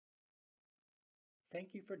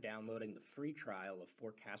Thank you for downloading the free trial of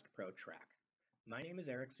Forecast Pro Track. My name is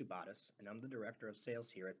Eric Subatis, and I'm the Director of Sales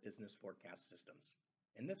here at Business Forecast Systems.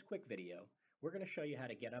 In this quick video, we're going to show you how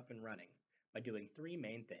to get up and running by doing three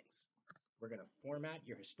main things. We're going to format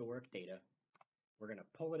your historic data. We're going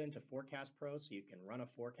to pull it into Forecast Pro so you can run a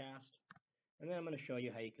forecast. And then I'm going to show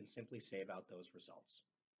you how you can simply save out those results.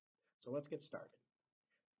 So let's get started.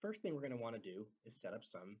 First thing we're going to want to do is set up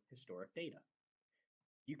some historic data.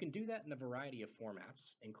 You can do that in a variety of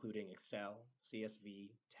formats, including Excel,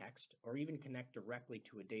 CSV, text, or even connect directly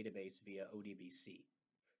to a database via ODBC.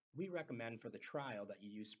 We recommend for the trial that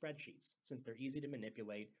you use spreadsheets, since they're easy to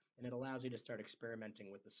manipulate and it allows you to start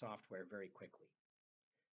experimenting with the software very quickly.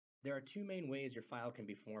 There are two main ways your file can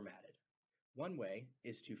be formatted. One way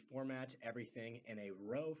is to format everything in a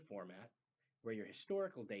row format, where your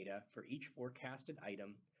historical data for each forecasted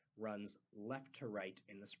item runs left to right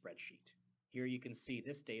in the spreadsheet. Here you can see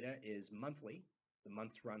this data is monthly, the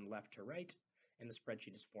months run left to right, and the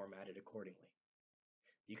spreadsheet is formatted accordingly.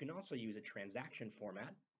 You can also use a transaction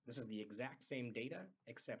format. This is the exact same data,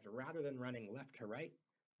 except rather than running left to right,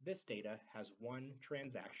 this data has one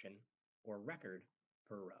transaction or record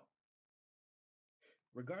per row.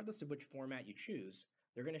 Regardless of which format you choose,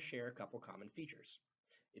 they're going to share a couple common features.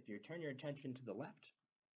 If you turn your attention to the left,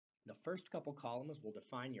 the first couple columns will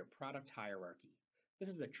define your product hierarchy. This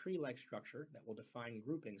is a tree-like structure that will define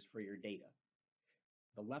groupings for your data.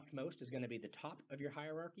 The leftmost is going to be the top of your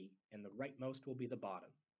hierarchy, and the rightmost will be the bottom.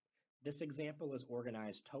 This example is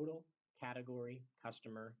organized total, category,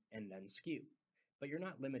 customer, and then SKU. But you're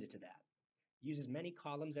not limited to that. Use as many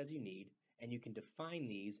columns as you need, and you can define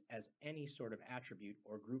these as any sort of attribute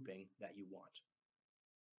or grouping that you want.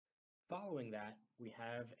 Following that, we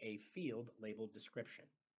have a field labeled description.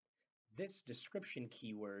 This description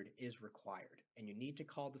keyword is required, and you need to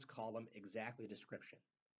call this column exactly description.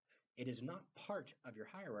 It is not part of your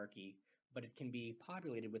hierarchy, but it can be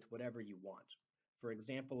populated with whatever you want. For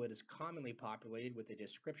example, it is commonly populated with a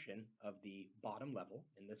description of the bottom level,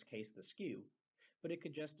 in this case the SKU, but it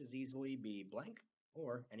could just as easily be blank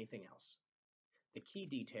or anything else. The key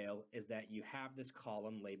detail is that you have this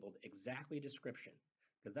column labeled exactly description,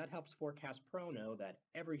 because that helps Forecast Pro know that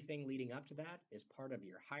everything leading up to that is part of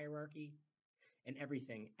your hierarchy, and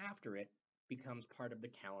everything after it becomes part of the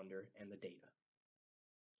calendar and the data.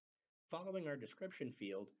 Following our description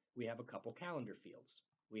field, we have a couple calendar fields.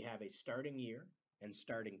 We have a starting year and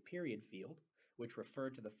starting period field, which refer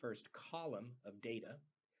to the first column of data.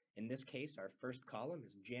 In this case, our first column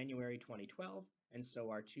is January 2012, and so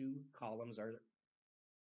our two columns are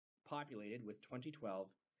populated with 2012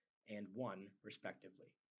 and 1 respectively.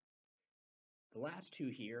 The last two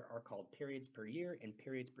here are called periods per year and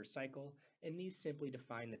periods per cycle, and these simply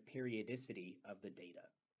define the periodicity of the data.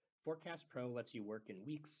 Forecast Pro lets you work in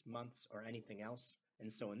weeks, months, or anything else,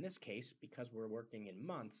 and so in this case, because we're working in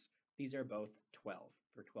months, these are both 12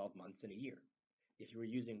 for 12 months in a year. If you were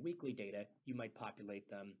using weekly data, you might populate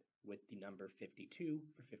them with the number 52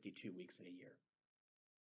 for 52 weeks in a year.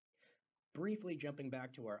 Briefly jumping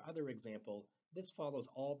back to our other example, this follows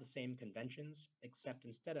all the same conventions, except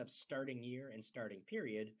instead of starting year and starting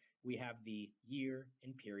period, we have the year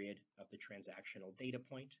and period of the transactional data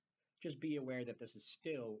point. Just be aware that this is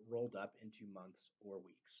still rolled up into months or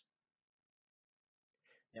weeks.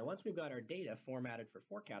 Now, once we've got our data formatted for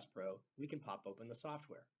Forecast Pro, we can pop open the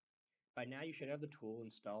software. By now, you should have the tool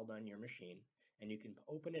installed on your machine, and you can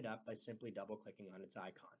open it up by simply double-clicking on its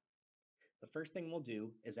icon. The first thing we'll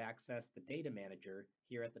do is access the Data Manager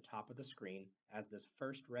here at the top of the screen as this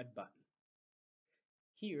first red button.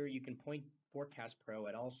 Here you can point Forecast Pro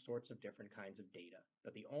at all sorts of different kinds of data,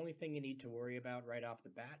 but the only thing you need to worry about right off the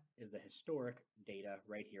bat is the historic data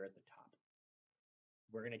right here at the top.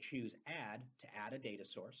 We're going to choose Add to add a data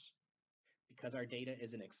source. Because our data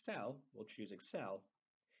is in Excel, we'll choose Excel,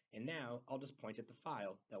 and now I'll just point at the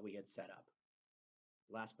file that we had set up.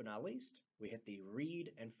 Last but not least, we hit the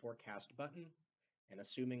Read and Forecast button, and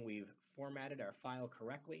assuming we've formatted our file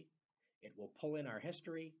correctly, it will pull in our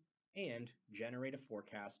history and generate a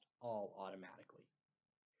forecast all automatically.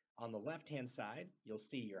 On the left-hand side, you'll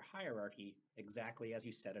see your hierarchy exactly as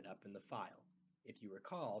you set it up in the file. If you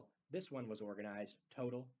recall, this one was organized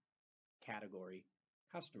total, category,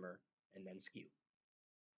 customer, and then SKU.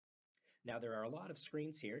 Now, there are a lot of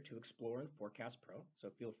screens here to explore in Forecast Pro, so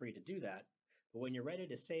feel free to do that. But when you're ready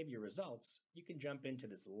to save your results, you can jump into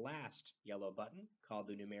this last yellow button called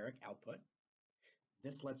the numeric output.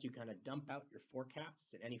 This lets you kind of dump out your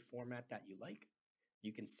forecasts in any format that you like.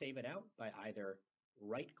 You can save it out by either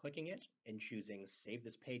right-clicking it and choosing Save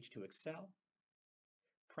this page to Excel,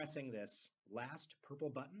 pressing this last purple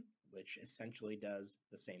button, which essentially does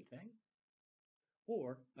the same thing,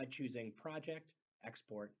 or by choosing Project,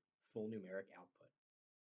 Export, Full Numeric Output.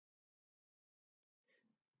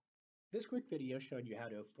 This quick video showed you how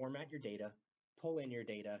to format your data, pull in your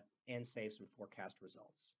data, and save some forecast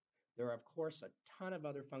results. There are, of course, a ton of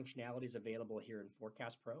other functionalities available here in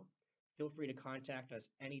Forecast Pro. Feel free to contact us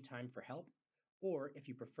anytime for help, or if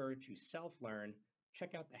you prefer to self-learn,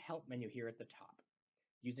 check out the Help menu here at the top.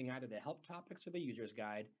 Using either the Help Topics or the User's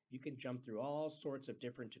Guide, you can jump through all sorts of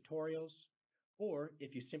different tutorials, or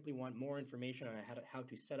if you simply want more information on how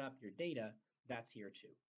to set up your data, that's here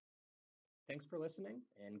too. Thanks for listening,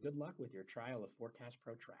 and good luck with your trial of Forecast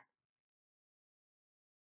Pro Track.